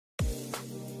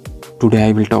Today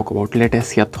I will talk about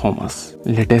Latecia Thomas.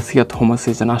 Latecia Thomas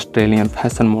is an Australian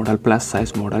fashion model, plus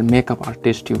size model, makeup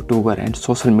artist, YouTuber and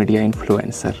social media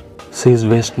influencer. She is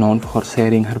best known for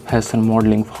sharing her fashion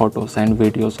modeling photos and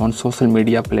videos on social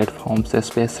media platforms,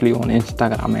 especially on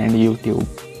Instagram and YouTube.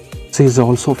 She is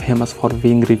also famous for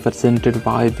being represented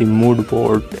by the mood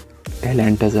board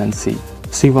talent agency.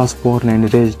 She was born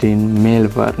and raised in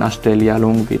Melbourne, Australia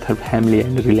along with her family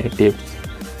and relatives.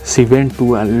 She went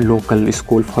to a local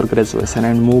school for graduation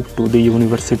and moved to the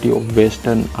University of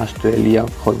Western Australia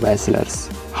for bachelor's.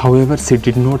 However, she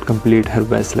did not complete her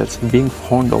bachelor's. Being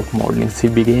fond of modeling, she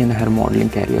began her modeling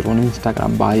career on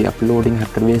Instagram by uploading her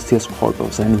curvaceous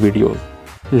photos and videos.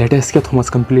 Latecia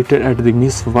Thomas competed at the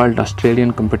Miss World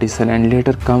Australian competition and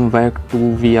later came back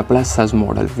to be a plus-size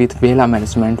model with Vela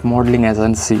Management Modeling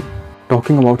Agency.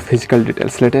 Talking about physical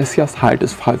details, Latecia's height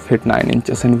is 5 feet 9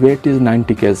 inches and weight is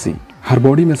 90 kg. Her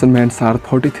body measurements are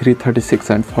 33,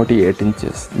 36 and 48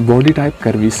 inches. Body type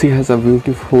curvy. She has a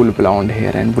beautiful blonde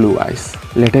hair and blue eyes.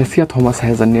 Latecia Thomas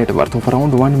has a net worth of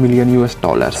around $1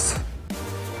 million.